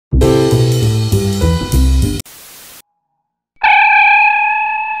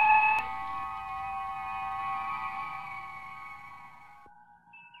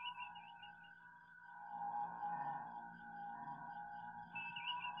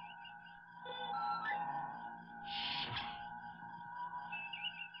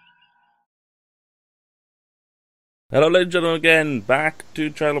Hello, ladies and gentlemen, again, back to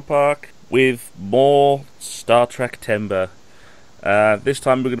Trailer Park with more StarTrekTember. This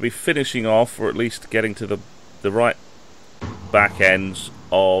time we're going to be finishing off, or at least getting to the right back ends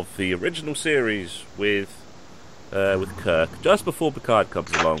of the original series with Kirk. Just before Picard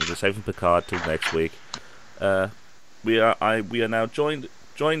comes along, we're saving Picard till next week. We are now joined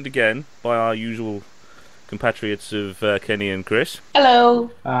again by our usual compatriots of Kenny and Chris.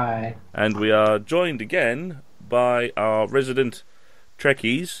 Hello. Hi. And we are joined again by our resident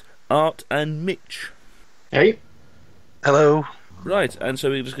Trekkies, Art and Mitch. Hey. Hello. Right, and so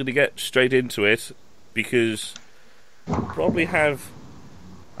we're just going to get straight into it, because we'll probably have...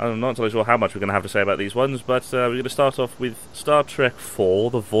 I'm not entirely sure how much we're going to have to say about these ones, but we're going to start off with Star Trek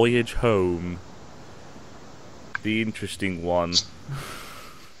IV, The Voyage Home. The interesting one.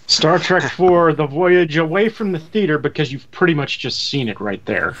 Star Trek IV, The Voyage Away from the Theater, because you've pretty much just seen it right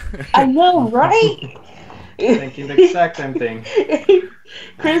there. I know, right? Thinking the exact same thing.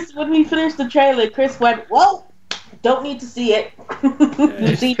 Chris, when we finished the trailer, Chris went, well, don't need to see it.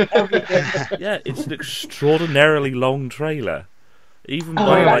 You've seen everything. Yeah, it's an extraordinarily long trailer. Even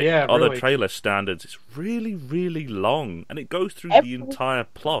by other really. trailer standards, it's really, really long. And it goes through the entire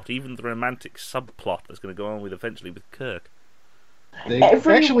plot, even the romantic subplot that's going to go on with eventually with Kirk.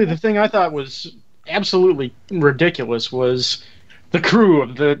 Actually, the thing I thought was absolutely ridiculous was the crew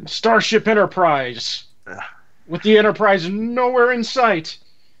of the Starship Enterprise, with the Enterprise nowhere in sight.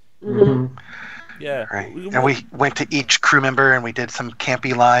 Mm-hmm. Yeah. Right. And we went to each crew member and we did some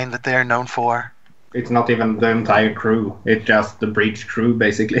campy line that they're known for. It's not even the entire crew. It's just the bridge crew,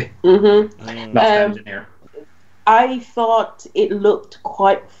 basically. Mm-hmm. Not the engineer. I thought it looked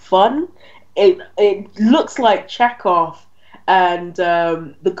quite fun. It looks like Chekhov and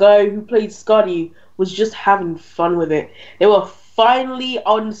the guy who played Scotty was just having fun with it. They were finally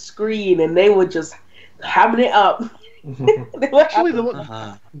on screen and they were just hamming it up. Actually,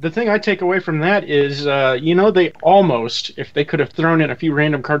 the thing I take away from that is, they almost, if they could have thrown in a few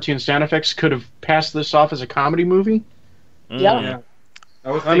random cartoon sound effects, could have passed this off as a comedy movie. Yeah.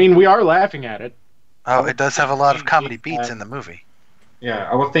 I mean, we are laughing at it. Oh, it does have a lot of comedy beats in the movie. Yeah,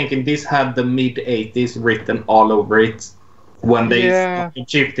 I was thinking this had the mid-80s written all over it when they started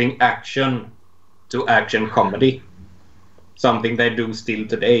shifting action to action comedy. Something they do still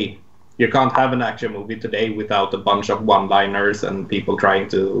today. You can't have an action movie today without a bunch of one-liners and people trying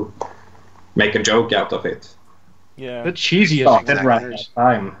to make a joke out of it. Yeah. The cheesiest Started right at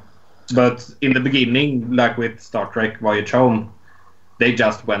time. But in the beginning, like with Star Trek Voyage Home, they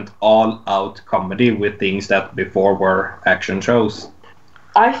just went all out comedy with things that before were action shows.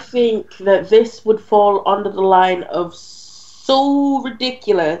 I think that this would fall under the line of so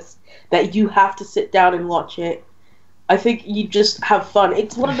ridiculous that you have to sit down and watch it. I think you just have fun.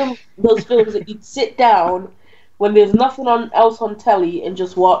 It's one of those films that you'd sit down when there's nothing else on telly and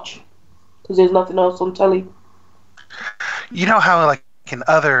just watch, because there's nothing else on telly. You know how, like, in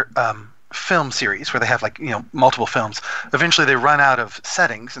other film series where they have, like, multiple films, eventually they run out of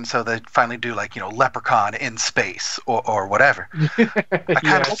settings, and so they finally do, like, Leprechaun in space or whatever. I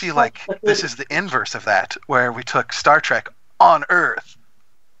kind of feel like this is the inverse of that, where we took Star Trek on Earth.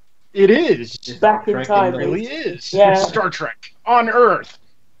 It is. Back in time. It really is. Yeah. It's Star Trek on Earth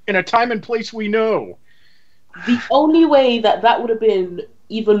in a time and place we know. The only way that would have been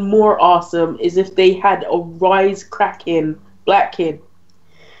even more awesome is if they had a rise-cracking black kid.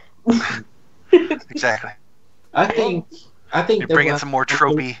 Exactly. I think You're bringing some more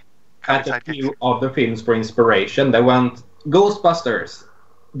tropey at a few other films for inspiration. They went Ghostbusters.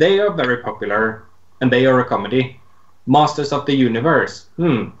 They are very popular and they are a comedy. Masters of the Universe.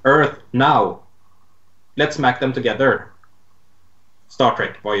 Earth now. Let's smack them together. Star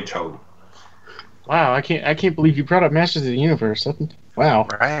Trek Voyage Home. Wow, I can't believe you brought up Masters of the Universe. Wow.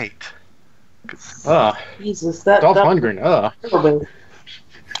 Right. Jesus, Dolph Lundgren.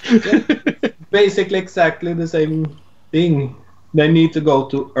 Basically exactly the same thing. They need to go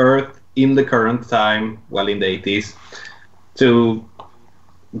to Earth in the current time, well, in the 80s, to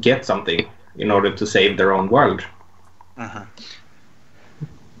get something in order to save their own world.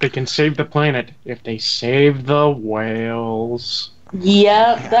 They can save the planet if they save the whales.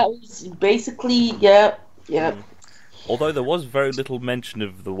 Yeah, that was basically, yeah. Although there was very little mention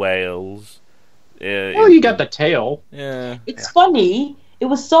of the whales. Well, you got the tail. Yeah. It's funny, it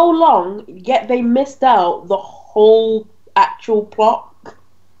was so long, yet they missed out the whole actual plot.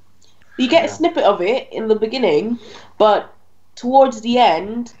 You get a snippet of it in the beginning, but towards the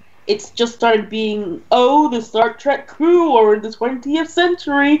end, it's just started being, the Star Trek crew are in the 20th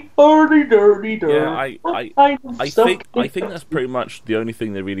century. Yeah, I think that's pretty much the only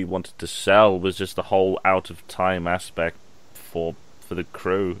thing they really wanted to sell was just the whole out of time aspect for the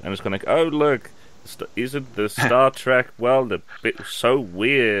crew, and it's kind of like, oh look, isn't the Star Trek world a bit so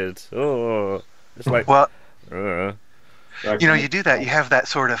weird? Oh, it's like, well, you do that. You have that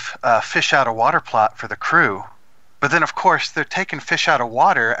sort of fish out of water plot for the crew. But then, of course, they're taking fish out of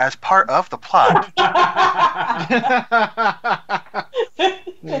water as part of the plot.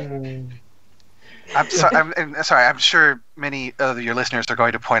 I'm sorry. I'm sure many of your listeners are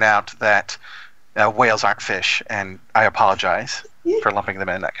going to point out that whales aren't fish, and I apologize for lumping them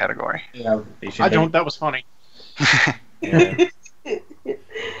in that category. Yeah, I don't. That was funny. yeah.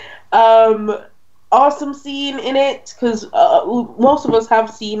 Awesome scene in it, because most of us have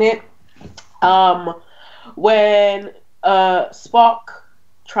seen it. When Spock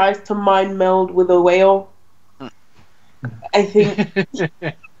tries to mind meld with a whale, I think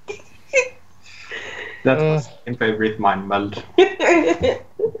that's my favorite mind meld.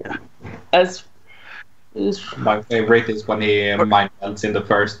 My favorite is when he mind melds in the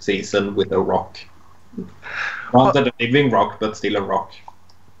first season with a rock. Not a living rock, but still a rock.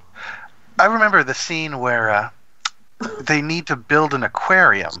 I remember the scene where they need to build an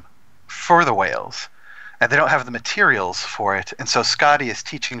aquarium for the whales, and they don't have the materials for it, and so Scotty is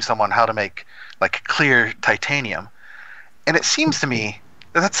teaching someone how to make like clear titanium. And it seems to me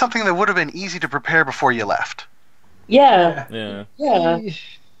that that's something that would have been easy to prepare before you left. Yeah.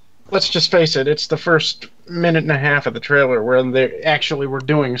 Let's just face it, it's the first minute and a half of the trailer where they actually were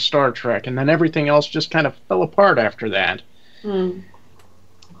doing Star Trek, and then everything else just kind of fell apart after that.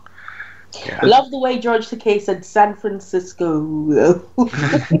 Yeah. Love the way George Takei said San Francisco.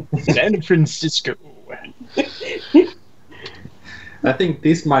 San Francisco. I think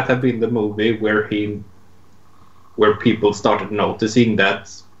this might have been the movie where people started noticing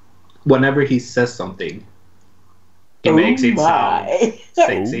that whenever he says something, he makes it sound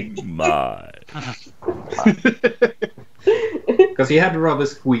sexy. Oh my. Because he had a rather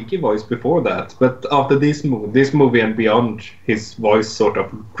squeaky voice before that, but after this movie and beyond, his voice sort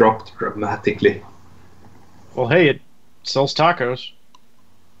of dropped dramatically. Well, hey, it sells tacos.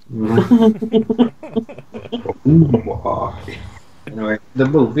 Anyway, the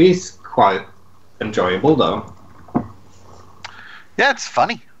movie is quite enjoyable, though. Yeah, it's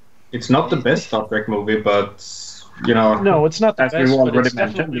funny. It's not the best Star Trek movie, but no, it's not the as best, we but already it's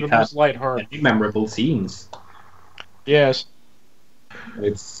mentioned, definitely it the most has lighthearted. many memorable scenes. Yes.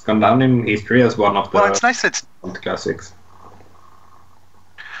 It's gone down in history as one of the Well, it's nice that classics.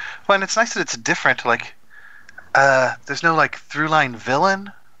 Well, and it's nice that it's different. Like, there's no like through-line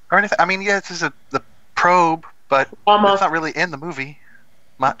villain or anything. I mean, yeah, this is the probe, but it's not really in the movie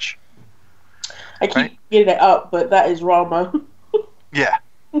much. I keep getting it up, but that is Rama. Yeah.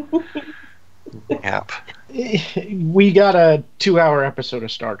 Yep. We got a 2-hour episode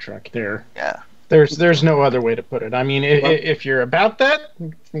of Star Trek there. Yeah. There's no other way to put it. I mean, if you're about that,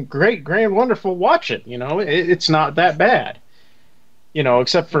 great, grand, wonderful, watch it. It's not that bad.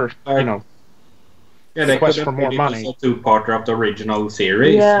 Except for, they quest could for have more made it money. as a two-parter of the original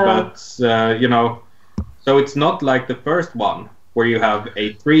series, but, so it's not like the first one, where you have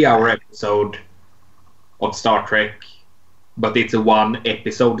a 3-hour episode of Star Trek, but it's a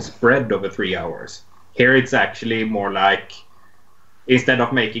one-episode spread over 3 hours. Here it's actually more like, instead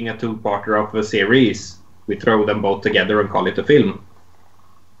of making a two-parter of a series, we throw them both together and call it a film.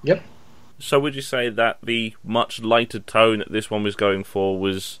 Yep. So would you say that the much lighter tone that this one was going for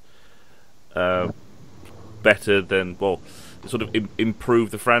was better than, sort of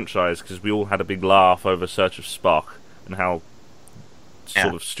improved the franchise? Because we all had a big laugh over Search of Spock and how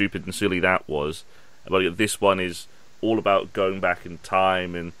sort of stupid and silly that was. But this one is all about going back in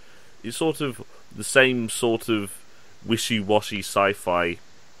time, and it's sort of the same sort of wishy-washy sci-fi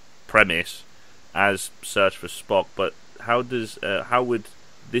premise as Search for Spock. But how would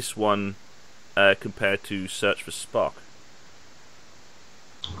this one compare to Search for Spock?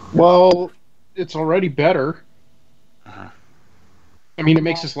 Well, it's already better. I mean, it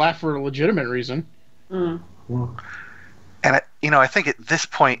makes us laugh for a legitimate reason. Mm. And I think at this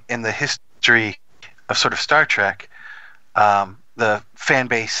point in the history of sort of Star Trek, the fan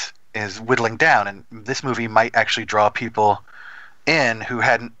base is whittling down, and this movie might actually draw people in who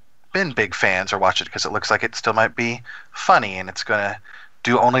hadn't been big fans or watch it, because it looks like it still might be funny, and it's going to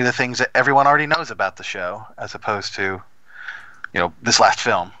do only the things that everyone already knows about the show, as opposed to, this last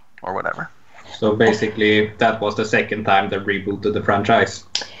film or whatever. So basically, that was the second time they rebooted the franchise.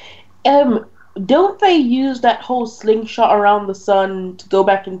 don't they use that whole slingshot around the sun to go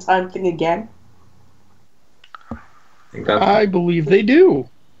back in time thing again? I believe they do.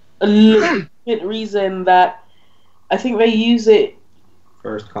 A legitimate reason that I think they use it.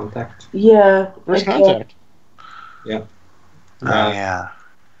 First Contact. Yeah. First Contact. Yeah. Yeah.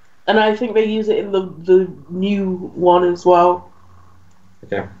 And I think they use it in the new one as well.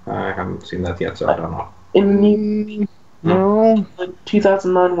 Okay, I haven't seen that yet, so I don't know. In the new No. the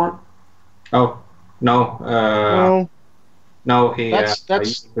 2009 one. Oh, no. No. No, he That's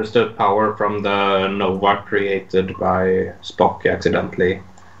understood power from the Nova created by Spock accidentally.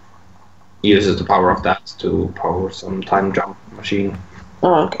 He uses the power of that to power some time jump machine.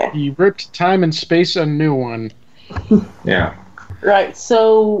 Oh, okay. He ripped time and space a new one. Yeah. Right,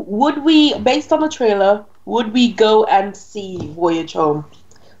 so would we, based on the trailer, would we go and see Voyage Home?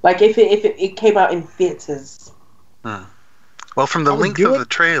 Like, if it came out in theaters? Well, from the length of the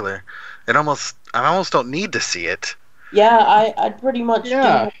trailer, I almost don't need to see it. Yeah, I'd pretty much do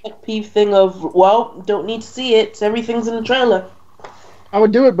the pet peeve thing of, well, don't need to see it, everything's in the trailer. I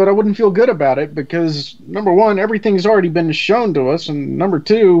would do it, but I wouldn't feel good about it because, number one, everything's already been shown to us, and number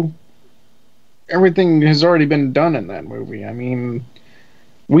two, everything has already been done in that movie. I mean,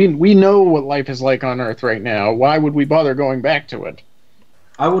 we know what life is like on Earth right now. Why would we bother going back to it?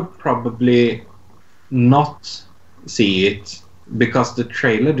 I would probably not see it because the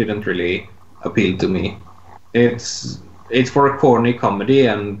trailer didn't really appeal to me. It's for a corny comedy,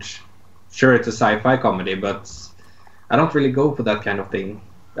 and sure, it's a sci-fi comedy, but I don't really go for that kind of thing.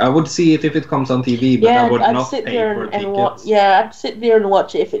 I would see it if it comes on TV, but I would not pay for tickets. I'd sit there and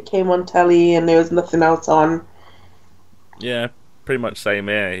watch it if it came on telly and there was nothing else on. Yeah, pretty much same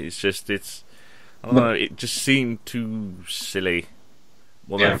here. It's I don't know, it just seemed too silly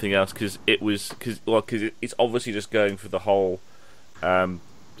more than anything else, because it's obviously just going for the whole,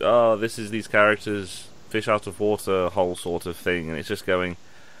 this is these characters, fish out of water whole sort of thing, and it's just going,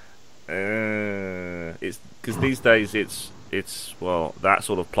 it's because these days it's that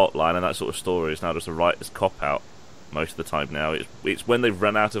sort of plot line and that sort of story is now just a writer's cop out most of the time now. It's when they've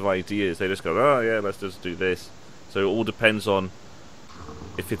run out of ideas they just go, oh yeah, let's just do this. So it all depends on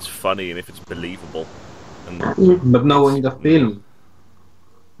if it's funny and if it's believable. But knowing the film,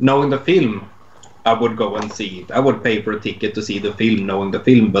 I would go and see it. I would pay for a ticket to see the film, knowing the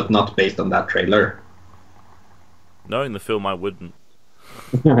film, but not based on that trailer. Knowing the film, I wouldn't.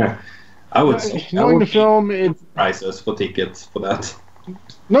 I would. Knowing the film, prices for tickets for that.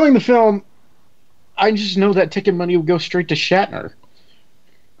 Knowing the film, I just know that ticket money would go straight to Shatner.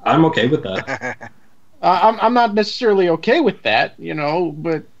 I'm okay with that. I'm not necessarily okay with that,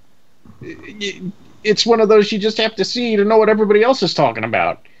 but it's one of those you just have to see to know what everybody else is talking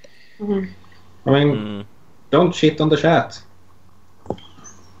about. Mm-hmm. I mean, don't shit on the chat.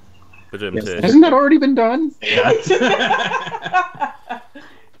 Hasn't that already been done? Yeah.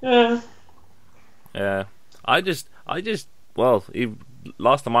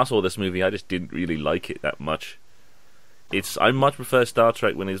 Last time I saw this movie, I just didn't really like it that much. I much prefer Star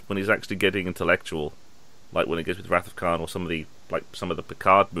Trek when he's actually getting intellectual, like when it gets with Wrath of Khan or some of the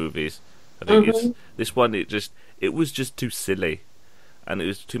Picard movies. I think this one. It was just too silly, and it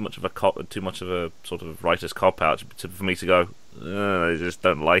was too much of a sort of writer's cop out for me to go. I just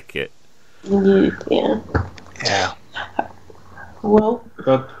don't like it. Yeah. Well,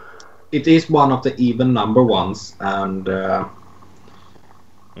 but it is one of the even number ones, and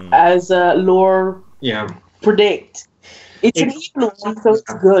as lore predict, it's an even one, so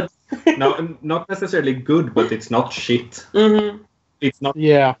it's good. No, not necessarily good, but it's not shit. Mm-hmm. It's not.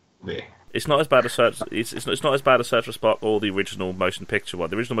 Yeah. It's not as bad as Search. It's not as bad as Search for Spock or the original motion picture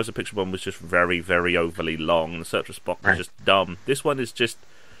one. The original motion picture one was just very, very overly long, and the Search for Spock was just dumb. This one is just.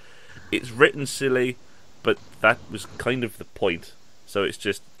 It's written silly, but that was kind of the point. So it's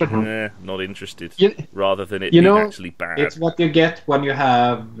just not interested, rather than it being actually bad. It's what you get when you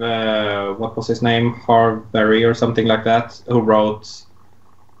have what was his name, Harv Berry or something like that, who wrote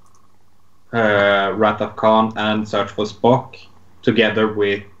Wrath of Khan and Search for Spock, together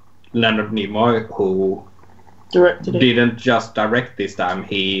with Leonard Nimoy, who didn't just direct this time;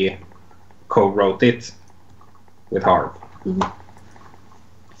 he co-wrote it with Harv. Mm-hmm.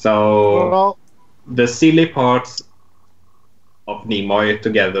 So the silly parts of Nimoy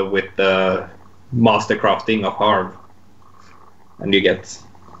together with the master crafting of Harv, and you get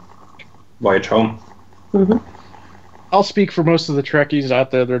Voyage Home. Mm-hmm. I'll speak for most of the Trekkies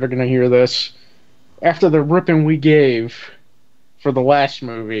out there that are going to hear this. After the ripping we gave for the last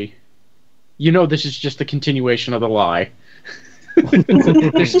movie, this is just a continuation of the lie.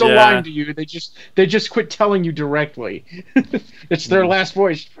 They're still lying to you. They just quit telling you directly. It's their last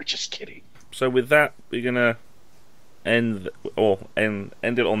voice. We're just kidding. So with that, we're gonna end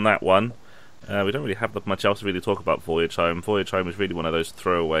it on that one. We don't really have much else to really talk about Voyage Home. Voyage Home is really one of those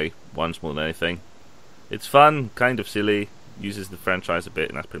throwaway ones more than anything. It's fun, kind of silly, uses the franchise a bit,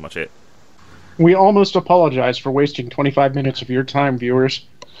 and that's pretty much it. We almost apologize for wasting 25 minutes of your time, viewers.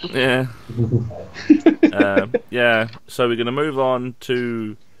 Yeah. Yeah, so we're going to move on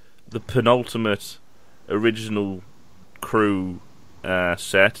to the penultimate original crew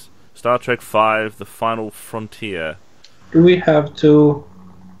set. Star Trek V, The Final Frontier. Do we have to...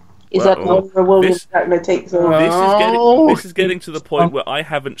 Is that the one where William Shatner takes over? This is getting to the point where I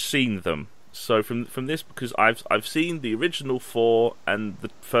haven't seen them. So from this, because I've seen the original 4 and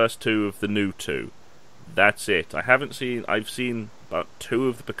the first 2 of the new 2. That's it. I've seen about 2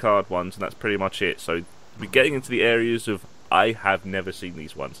 of the Picard ones, and that's pretty much it. So we're getting into the areas of I have never seen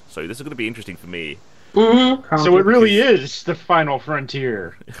these ones. So this is going to be interesting for me. Mm-hmm. So it really is the final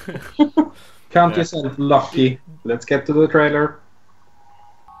frontier. Count yourself lucky. Let's get to the trailer.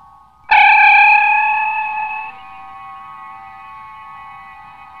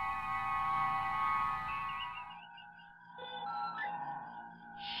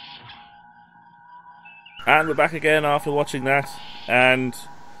 And we're back again after watching that, and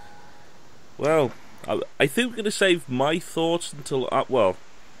well, I think we're going to save my thoughts until I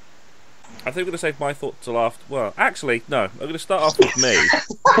think we're going to save my thoughts until after. Well, actually, no. I'm going to start off with me.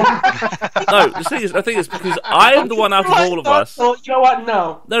 No, the thing is because I am the one out of all of us. You know what?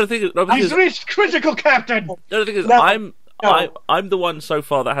 No. No, the thing is, He's reached critical, Captain. No, the thing is, No. I'm the one so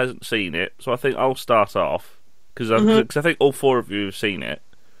far that hasn't seen it, so I think I'll start off because I think all 4 of you have seen it,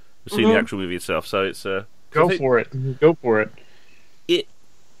 the actual movie itself. So it's Go for it. Go for it. It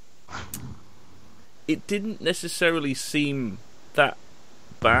didn't necessarily seem that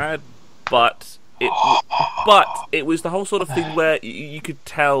bad, but it was the whole sort of thing where you could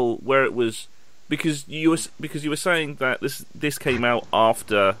tell where it was because you were saying that this came out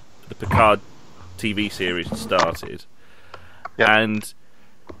after the Picard TV series had started, and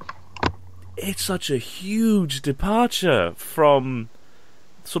it's such a huge departure from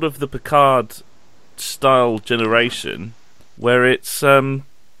sort of the Picard style generation, where it's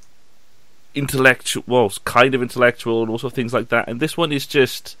intellectual, well, kind of intellectual, and also things like that. And this one is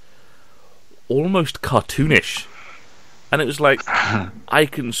just almost cartoonish, and it was like I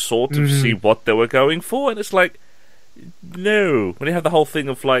can sort of see what they were going for, and it's like no, when you have the whole thing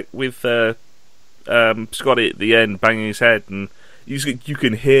of like with Scotty at the end banging his head, and you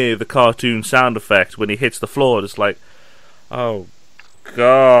can hear the cartoon sound effect when he hits the floor. It's like, oh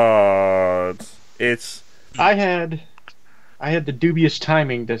god. I had the dubious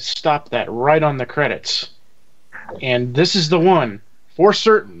timing to stop that right on the credits, and this is the one for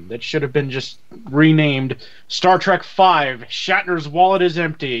certain that should have been just renamed Star Trek V: Shatner's Wallet is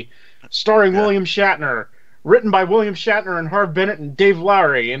Empty, starring William Shatner, written by William Shatner and Harv Bennett and Dave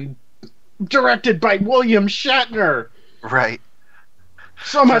Lowry, and directed by William Shatner. Right.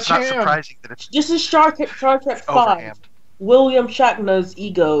 So much it's not ham. surprising that it's This is Star Trek V. overhammed. William Shatner's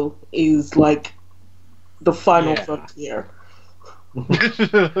ego is like the final frontier. We've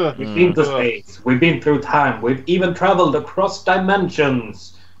been to space. We've been through time. We've even traveled across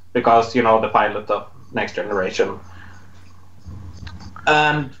dimensions because, the pilot of Next Generation.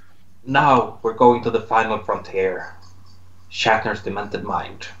 And now we're going to the final frontier. Shatner's demented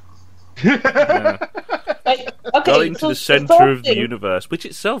mind. Going to the centre of the universe, which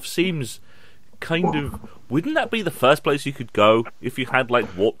itself seems kind of... Wouldn't that be the first place you could go if you had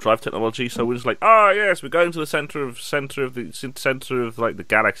like warp drive technology? So we're just like, yes, we're going to the centre of like the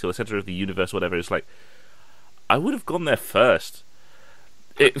galaxy or the centre of the universe, whatever. It's like, I would have gone there first.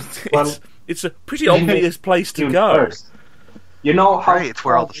 It's a pretty obvious place to go. You know how it's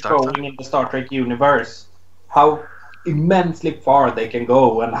where all the stars going in the Star Trek universe, how immensely far they can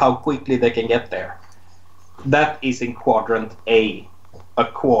go and how quickly they can get there. That is in Quadrant A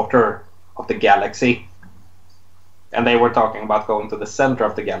quarter of the galaxy. And they were talking about going to the center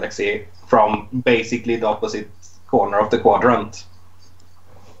of the galaxy from basically the opposite corner of the quadrant.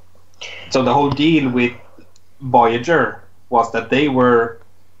 So the whole deal with Voyager was that they were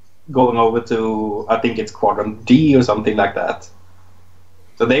going over to, I think it's Quadrant D or something like that.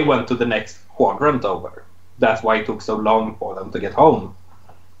 So they went to the next quadrant over. That's why it took so long for them to get home.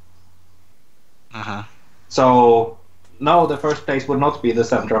 So, no, the first place would not be the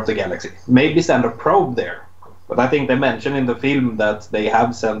center of the galaxy. Maybe send a probe there. But I think they mentioned in the film that they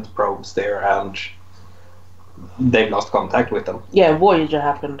have sent probes there and they've lost contact with them. Yeah, Voyager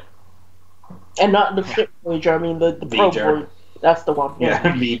happened. And not the ship Voyager, I mean the probe Voyager. That's the one. Yeah,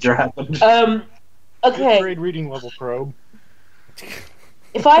 Voyager happened. Okay. Grade reading level probe.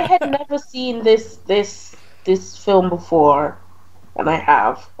 if I had never seen this film before, and I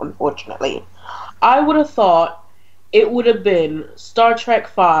have, unfortunately, I would have thought it would have been Star Trek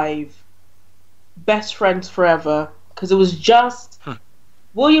V, Best Friends Forever, because it was just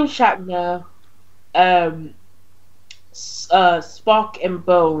William Shatner, Spock and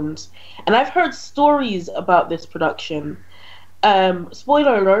Bones, and I've heard stories about this production.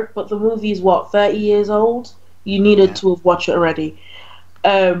 Spoiler alert, but the movie is 30 years old? You needed to have watched it already.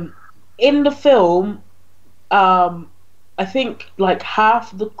 In the film, I think like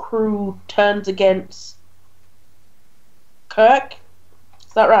half the crew turns against Kirk.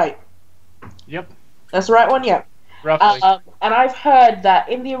 Is that right? Yep. That's the right one? Yeah. Roughly. And I've heard that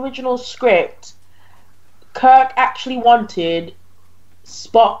in the original script, Kirk actually wanted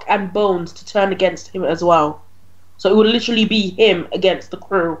Spock and Bones to turn against him as well. So it would literally be him against the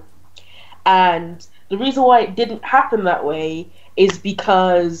crew. And the reason why it didn't happen that way is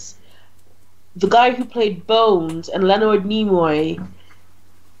because the guy who played Bones and Leonard Nimoy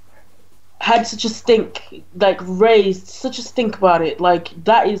had such a stink, like raised such a stink about it. Like,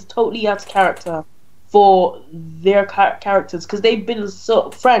 that is totally out of character for their characters, because they've been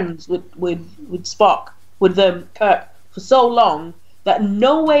so friends with Spock, with Kirk, for so long that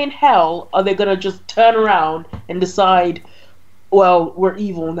no way in hell are they gonna just turn around and decide, well, we're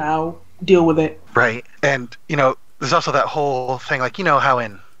evil now, deal with it. Right. And, you know, there's also that whole thing, like, you know how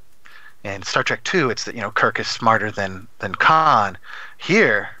in Star Trek 2, it's that, you know, Kirk is smarter than Khan.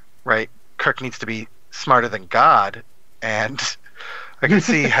 Here, right, Kirk needs to be smarter than God, and I can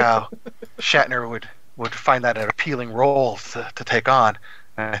see how Shatner would find that an appealing role to take on.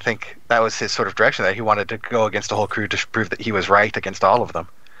 And I think that was his sort of direction, that he wanted to go against the whole crew to prove that he was right against all of them.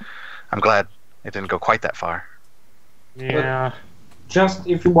 I'm glad it didn't go quite that far. Yeah. Just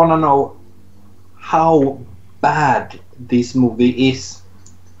if you want to know how bad this movie is,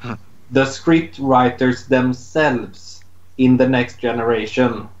 the script writers themselves in The Next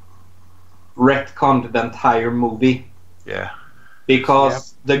Generation retconned the entire movie. Yeah.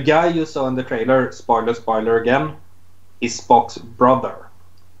 Because the guy you saw in the trailer, spoiler again, is Spock's brother.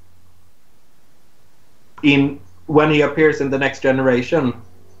 When he appears in The Next Generation,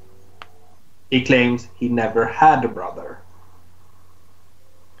 he claims he never had a brother.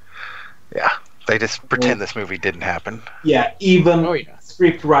 Yeah, they just pretend this movie didn't happen. Yeah, even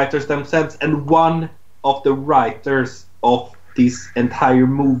script writers themselves, and one of the writers of this entire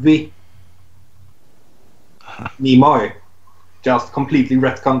movie, Nimoy, just completely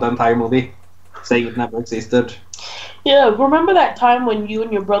retconned the entire movie, saying it never existed. Yeah, remember that time when you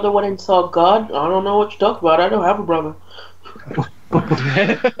and your brother went and saw God? I don't know what you're talking about. I don't have a brother.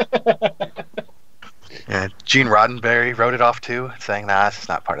 Yeah, Gene Roddenberry wrote it off too, saying, nah, this is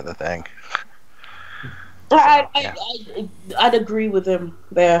not part of the thing. I'd agree with him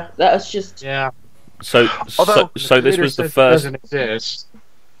there. That's just... Yeah. So this was the first... Doesn't exist.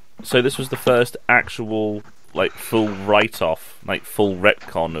 So this was the first actual, like, full write-off, like, full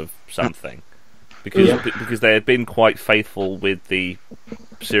retcon of something. Because they had been quite faithful with the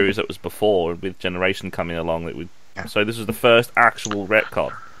series that was before, with Generation coming along. So this was the first actual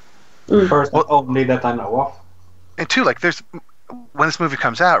retcon. First and only that I know of. And two, like, when this movie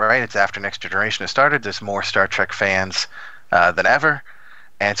comes out, right, it's after Next Generation has started, there's more Star Trek fans than ever.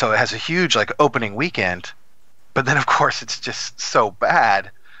 And so it has a huge, like, opening weekend. But then, of course, it's just so bad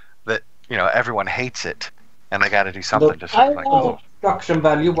that, you know, everyone hates it. And they got to do something to sort of, like, the production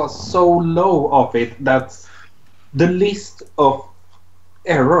value was so low of it that the list of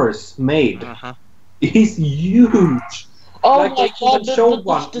errors made is huge. Oh like, my god,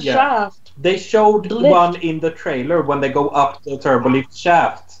 the shaft. They showed one in the trailer when they go up the turbolift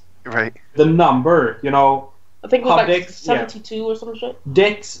shaft. Right. The number, you know. I think it was like 72 or some shit.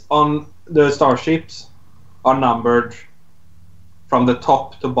 Decks on the starships are numbered from the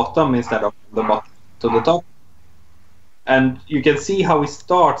top to bottom instead of the bottom to the top. And you can see how it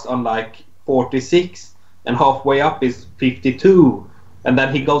starts on like 46 and halfway up is 52. And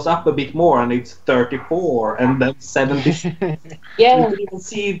then he goes up a bit more and it's 34 and then 70. Yeah. You can even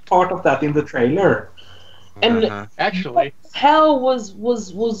see part of that in the trailer. And actually, what the hell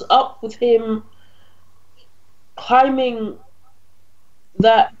was up with him climbing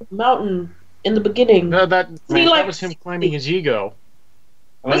that mountain in the beginning? That was him climbing his ego.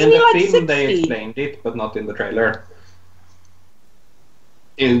 Well, in the film they explained it, but not in the trailer.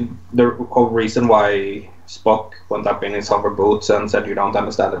 The whole reason why Spock went up in his hover boots and said you don't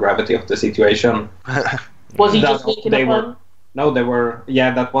understand the gravity of the situation. Was he just making a pun? No, they were...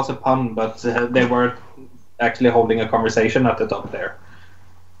 Yeah, that was a pun, but they were actually holding a conversation at the top there.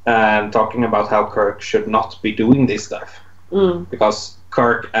 And talking about how Kirk should not be doing this stuff. Because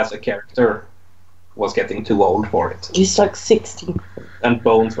Kirk as a character was getting too old for it. He's like 60. And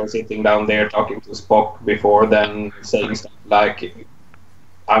Bones was sitting down there talking to Spock before then, saying stuff like,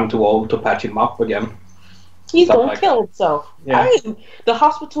 I'm too old to patch him up again. He's gonna kill himself. Yeah. The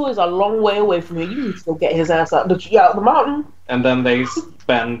hospital is a long way away from here. You need to go get his ass out the mountain. And then they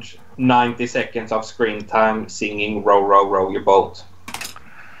spend 90 seconds of screen time singing Row, Row, Row Your Boat.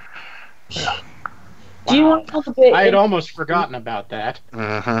 Do you want to talk a bit? I had almost forgotten about that.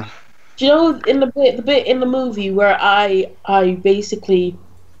 Mm-hmm. Do you know in the bit in the movie where I basically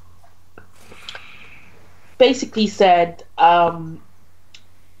said,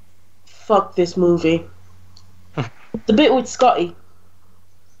 fuck this movie. The bit with Scotty.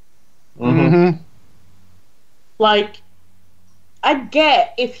 Mm-hmm. Like, I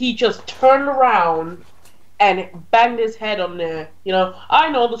get if he just turned around and banged his head on there. You know, I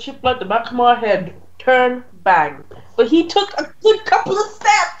know the ship like the back of my head. Turn, bang. But he took a good couple of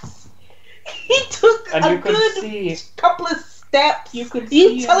steps. He took and a you could good see, couple of steps. You could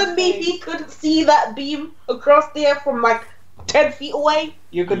You see telling me he couldn't see that beam across there from like 10 feet away?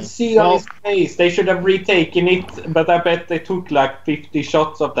 You could see on his face. They should have retaken it, but I bet they took like 50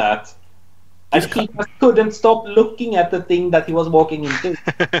 shots of that. And he just couldn't stop looking at the thing that he was walking into.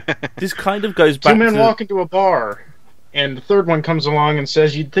 This kind of goes back Two men to... walk into a bar, and the third one comes along and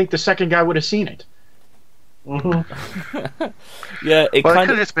says, you'd think the second guy would have seen it. Mm-hmm. Yeah, it Well,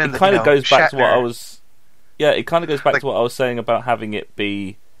 kind it of goes back to what I Shatner. was... Yeah, it kind of goes back Like- to what I was saying about having it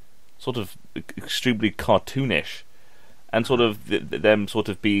be sort of extremely cartoonish, and sort of them sort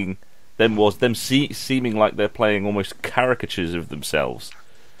of being... them seeming like they're playing almost caricatures of themselves.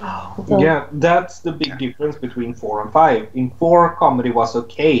 Yeah, that's the big difference between 4 and 5. In 4, comedy was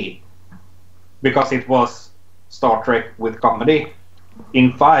okay because it was Star Trek with comedy.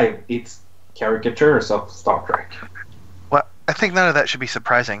 In 5, it's caricatures of Star Trek. Well, I think none of that should be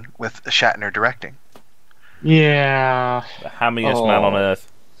surprising with Shatner directing. Yeah. The hammiest man on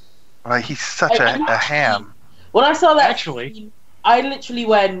earth. Like, he's such a ham. When I saw that, Actually, I literally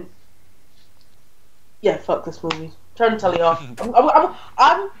went, "Yeah, fuck this movie. Turn the telly off.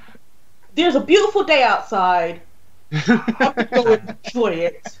 There's a beautiful day outside. I'm going to enjoy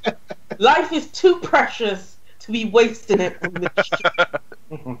it. Life is too precious to be wasting it on this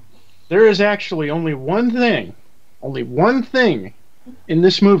shit." there is actually only one thing in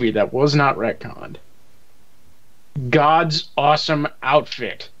this movie that was not retconned. God's awesome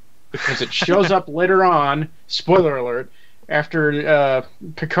outfit. Because it shows up later on, spoiler alert, after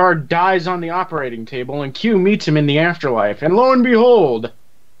Picard dies on the operating table and Q meets him in the afterlife. And lo and behold,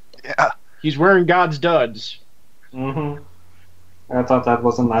 Yeah. he's wearing God's duds. Mm-hmm. I thought that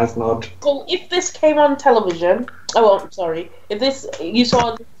was a nice nod. So if this came on television, if you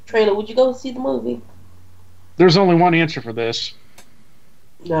saw the trailer, would you go see the movie? There's only one answer for this.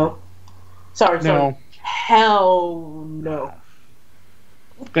 No. Sorry. No. Hell no.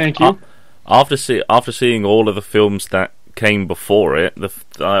 Thank you. After seeing all of the films that came before it,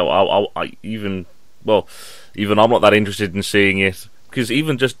 even I'm not that interested in seeing it, because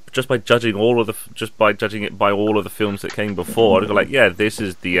even just by judging it by all of the films that came before, I'd go like, yeah, this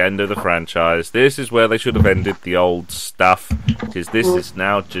is the end of the franchise. This is where they should have ended the old stuff, because this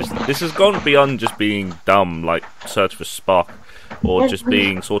has gone beyond just being dumb like Search for Spock, or just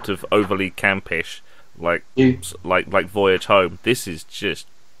being sort of overly campish like Voyage Home. This is just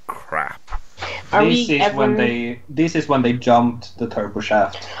crap. This is when they jumped the turbo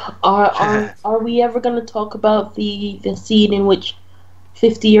shaft. Are we ever going to talk about the scene in which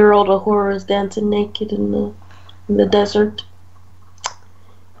 50-year-old Uhura is dancing naked in the desert?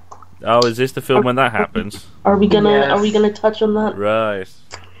 Oh, is this the film when that happens? Are we gonna touch on that? Right.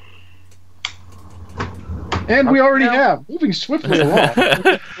 And we already have. Moving swiftly along.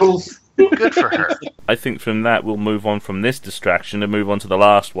 Good for her. I think from that we'll move on from this distraction and move on to the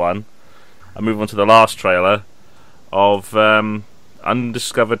last one. And move on to the last trailer of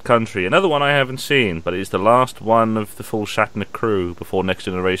Undiscovered Country. Another one I haven't seen, but it is the last one of the full Shatner crew before Next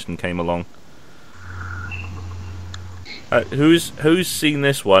Generation came along. Who's seen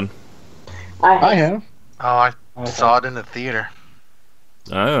this one? I have. Oh, I saw it in the theater.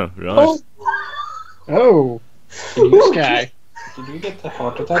 Oh, right. Oh. This guy. Did you get the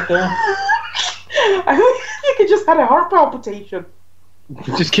heart attack there? I think you just had a heart palpitation.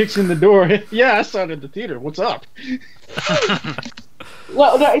 He just kicks in the door. Yeah, I saw it in the theater. What's up?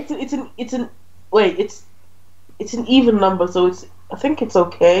 Well, no, it's an even number, so I think it's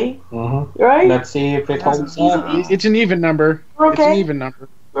okay. Mm-hmm. Right? Let's see if it holds up. It's an even number. We're okay. It's an even number.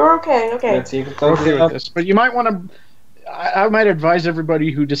 We're okay. Let's see if it holds Okay with up. this. But you might want to... I might advise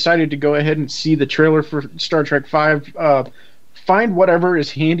everybody who decided to go ahead and see the trailer for Star Trek V find whatever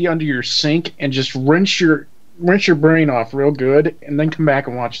is handy under your sink and just rinse your brain off real good, and then come back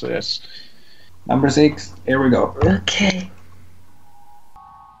and watch this. Number 6. Here we go. Okay.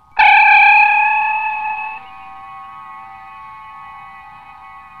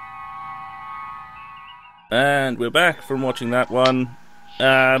 And we're back from watching that one.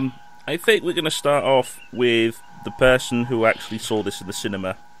 I think we're going to start off with the person who actually saw this in the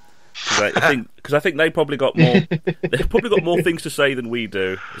cinema, because I think they probably got more. They've probably got more things to say than we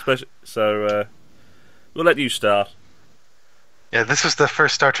do. Especially, so we'll let you start. Yeah, this was the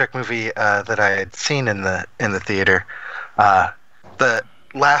first Star Trek movie that I had seen in the theater. The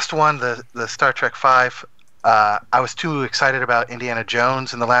last one, the Star Trek V. I was too excited about Indiana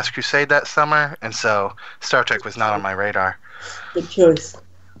Jones and The Last Crusade that summer, and so Star Trek was not on my radar. Good choice.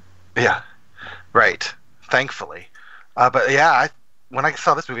 Yeah, right. Thankfully, but yeah, when I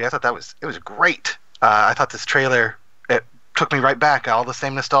saw this movie, I thought it was great. I thought this trailer, it took me right back, all the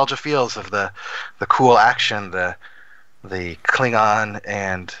same nostalgia feels of the cool action, the Klingon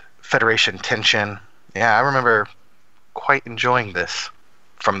and Federation tension. Yeah, I remember quite enjoying this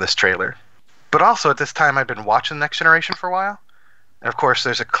from this trailer. But also at this time, I'd been watching Next Generation for a while. And of course,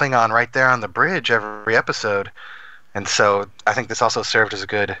 there's a Klingon right there on the bridge every episode. And so I think this also served as a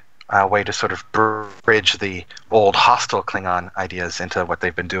good way to sort of bridge the old hostile Klingon ideas into what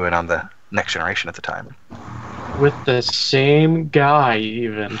they've been doing on the Next Generation at the time. With the same guy,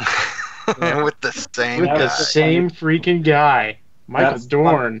 even. With the same guy. The same freaking guy. Michael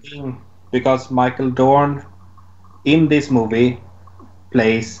Dorn. Because Michael Dorn, in this movie,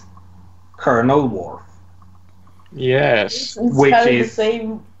 plays Colonel Worf. Yes. Which is the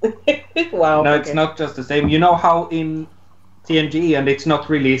same. Wow. No, it's not just the same. You know how in TNG, and it's not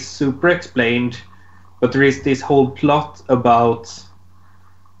really super explained, but there is this whole plot about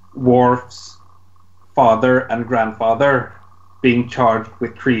Worf's father and grandfather being charged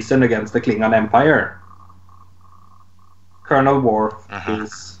with treason against the Klingon Empire. Colonel Worf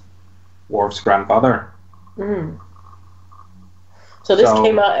is Worf's grandfather. Mm. So this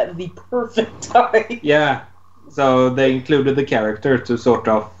came out at the perfect time. Yeah. So they included the character to sort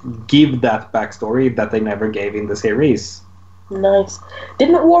of give that backstory that they never gave in the series. Nice.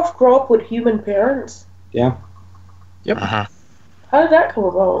 Didn't Worf grow up with human parents? Yeah. Yep. How did that come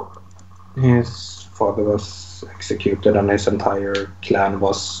about? His father was executed and his entire clan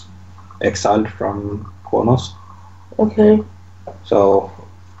was exiled from Kronos. Okay. So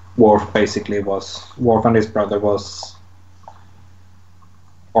Worf and his brother was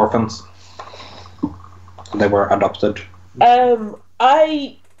orphans. They were adopted.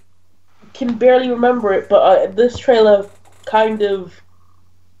 I can barely remember it, but this trailer kind of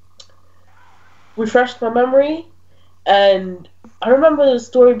refreshed my memory, and I remember the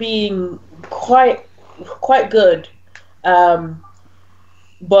story being quite good.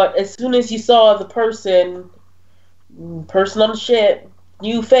 But as soon as you saw the person on the ship,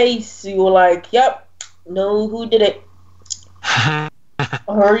 new face, you were like, "Yep, know who did it." I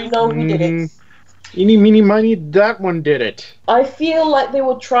already know who did it. Eeny, meeny, miny, that one did it. I feel like they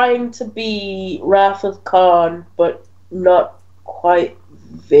were trying to be Wrath of Khan, but not quite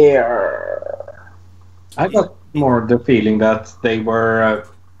there. I got more the feeling that they went,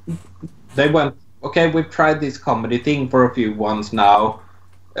 okay, we've tried this comedy thing for a few ones now.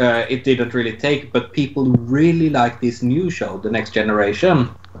 It didn't really take, but people really like this new show, The Next Generation.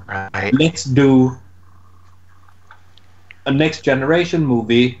 Right. Let's do a Next Generation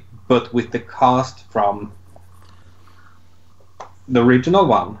movie, but with the cast from the original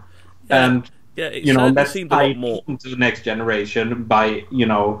one. Yeah. And, It let's seemed a lot more into the Next Generation by,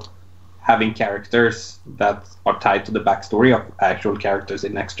 having characters that are tied to the backstory of actual characters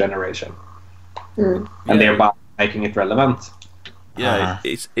in Next Generation. Mm. And thereby making it relevant. Yeah,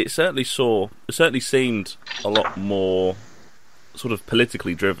 it certainly seemed a lot more sort of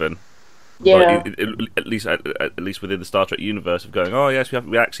politically driven. Yeah. At least within the Star Trek universe, of going, oh yes,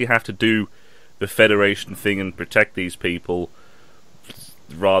 we actually have to do the Federation thing and protect these people,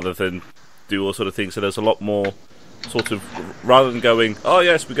 rather than do all sort of things. So there's a lot more sort of, rather than going, oh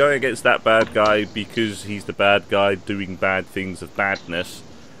yes, we're going against that bad guy because he's the bad guy doing bad things of badness.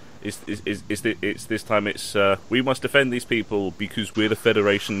 It's this time it's we must defend these people because we're the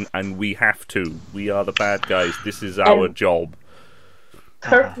Federation and we have to. We are the bad guys. This is our job.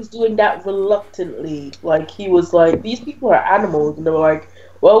 Kirk was doing that reluctantly. Like, he was like, these people are animals. And they were like,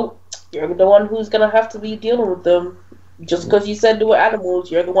 well, you're the one who's going to have to be dealing with them. Just because you said they were animals,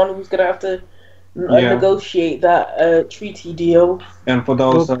 you're the one who's going to have to negotiate that treaty deal. And for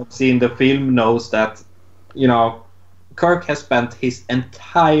those who have seen the film knows that, Kirk has spent his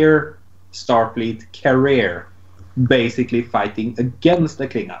entire Starfleet career basically fighting against the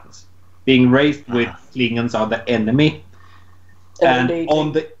Klingons, being raised with Klingons are the enemy. And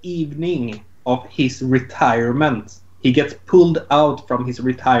on the evening of his retirement, he gets pulled out from his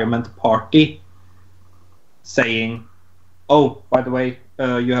retirement party, saying, "Oh, by the way,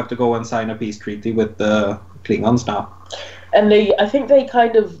 you have to go and sign a peace treaty with the Klingons now." And I think they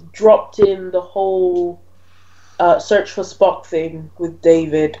kind of dropped in the whole search for Spock thing with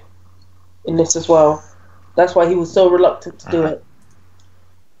David in this as well. That's why he was so reluctant to do it.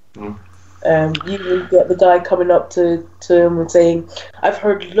 You get the guy coming up to him and saying, "I've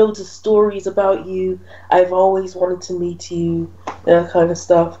heard loads of stories about you. I've always wanted to meet you," that kind of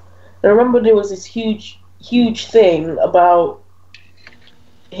stuff. And I remember there was this huge thing about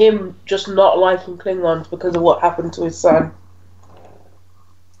him just not liking Klingons because of what happened to his son.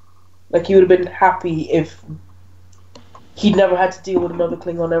 Like, he would have been happy if he'd never had to deal with another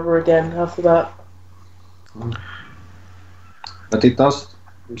Klingon ever again after that. But it does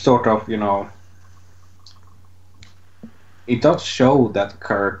sort of, it does show that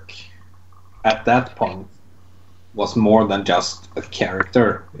Kirk, at that point, was more than just a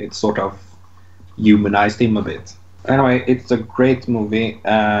character. It sort of humanized him a bit. Anyway, it's a great movie,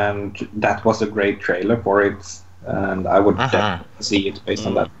 and that was a great trailer for it, and I would definitely see it based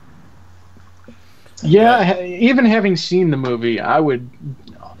on that. Yeah, even having seen the movie, I would,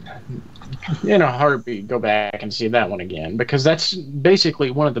 in a heartbeat, go back and see that one again, because that's basically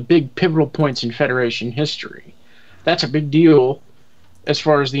one of the big pivotal points in Federation history. That's a big deal as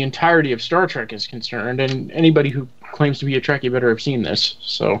far as the entirety of Star Trek is concerned, and anybody who claims to be a Trekkie better have seen this.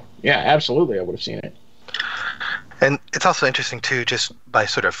 So, yeah, absolutely, I would have seen it. And it's also interesting, too, just by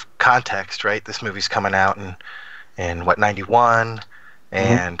sort of context, right? This movie's coming out in 91,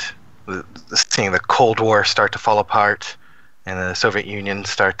 and seeing the Cold War start to fall apart and the Soviet Union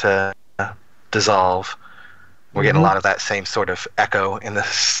start to dissolve. We're getting a lot of that same sort of echo in the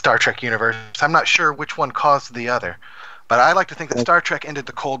Star Trek universe. I'm not sure which one caused the other, but I like to think that Star Trek ended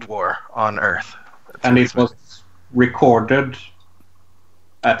the Cold War on Earth. And it was recorded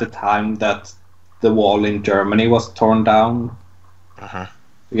at the time that the wall in Germany was torn down.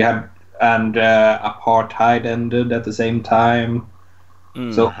 We had, and apartheid ended at the same time.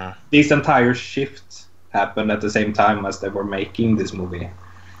 So this entire shift happened at the same time as they were making this movie.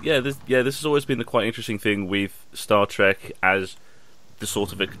 This has always been the quite interesting thing with Star Trek as the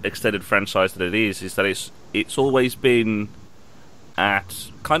sort of extended franchise that it is that it's always been at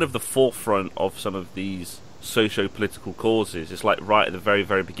kind of the forefront of some of these socio-political causes. It's like right at the very,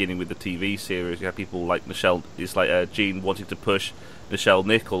 very beginning with the TV series, you have people like Gene wanting to push Nichelle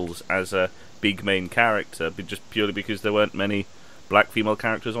Nichols as a big main character, but just purely because there weren't many black female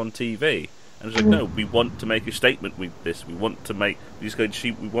characters on TV. And it's like, no, we want to make a statement with this. We want to make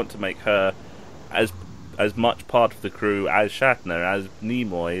her as much part of the crew as Shatner, as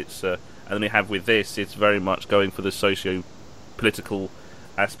Nimoy. And then we have with this, it's very much going for the socio-political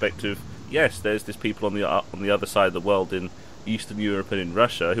aspect of, yes, there's this people on the other side of the world in Eastern Europe and in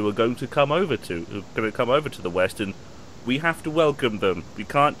Russia who are going to come over to the West, and we have to welcome them. We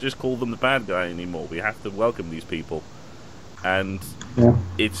can't just call them the bad guy anymore. We have to welcome these people. And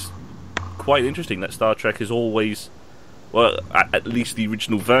it's quite interesting that Star Trek has always, well, at least the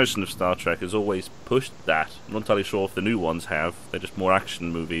original version of Star Trek has always pushed that. I'm not entirely sure if the new ones have. They're just more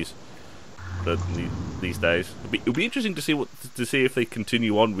action movies, but these days it'll be interesting to see if they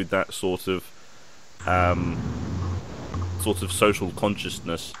continue on with that sort of social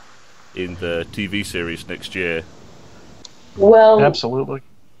consciousness in the TV series next year. Well, absolutely,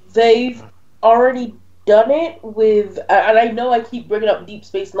 they've already done it with, and I know I keep bringing up Deep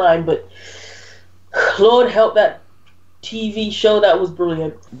Space Nine, but Lord help, that TV show, that was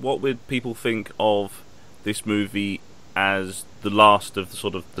brilliant. What would people think of this movie as the last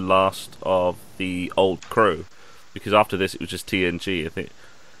of the old crew? Because after this it was just TNG, I think.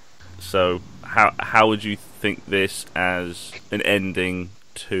 So how would you think this as an ending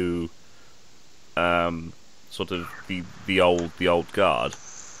to sort of the old guard?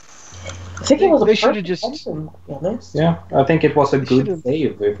 I think it was they should have just ending, to be honest. Yeah, I think it was a good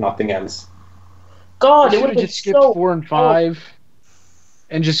save, if nothing else. God, they it would have have just skipped 4 and 5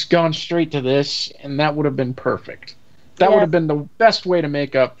 and just gone straight to this, and that would have been perfect. That would have been the best way to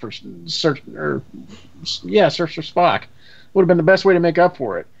make up for Search for Spock. Would have been the best way to make up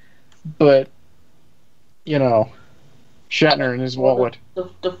for it. But Shatner and his wallet.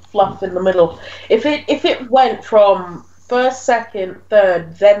 The fluff in the middle. If it went from first, second,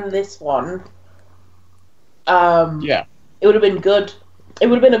 third, then this one, it would have been good. It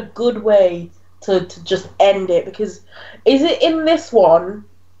would have been a good way to just end it, because is it in this one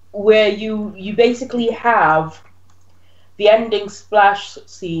where you basically have the ending splash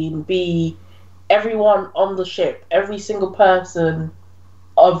scene be everyone on the ship, every single person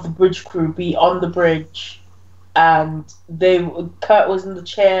of the bridge crew be on the bridge, and Kurt was in the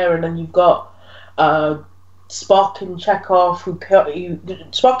chair, and then you've got Spock and Chekhov,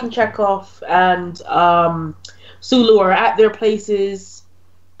 and Sulu are at their places,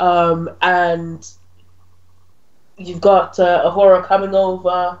 and you've got Uhura coming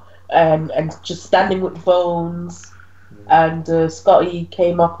over and just standing with Bones, and Scotty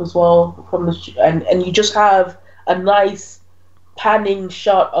came up as well from the and you just have a nice panning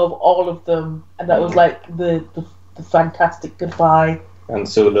shot of all of them, and that was like the fantastic goodbye. And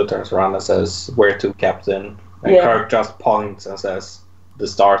Sulu turns around and says, "Where to, Captain?" And Kirk just points and says, "The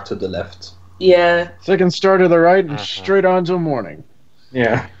star to the left." Yeah. Second star to the right and straight on till morning.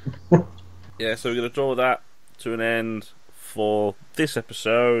 Yeah. Yeah, so we're going to draw that to an end for this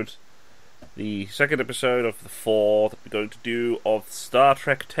episode. The second episode of the 4 that we're going to do of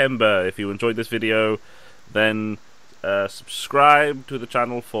StarTrekTember. If you enjoyed this video, then subscribe to the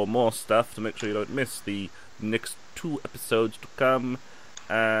channel for more stuff to make sure you don't miss the next 2 episodes to come.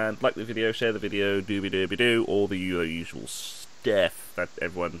 And like the video, share the video, dooby-dooby-doo, all the usual stuff that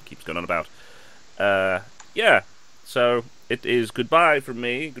everyone keeps going on about. Yeah, so it is goodbye from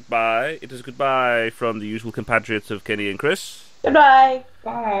me, goodbye. It is goodbye from the usual compatriots of Kenny and Chris. Goodbye.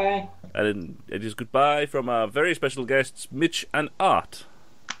 Bye. And it is goodbye from our very special guests, Mitch and Art.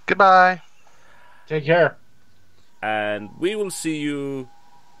 Goodbye. Take care. And we will see you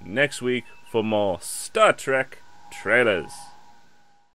next week for more Star Trek trailers.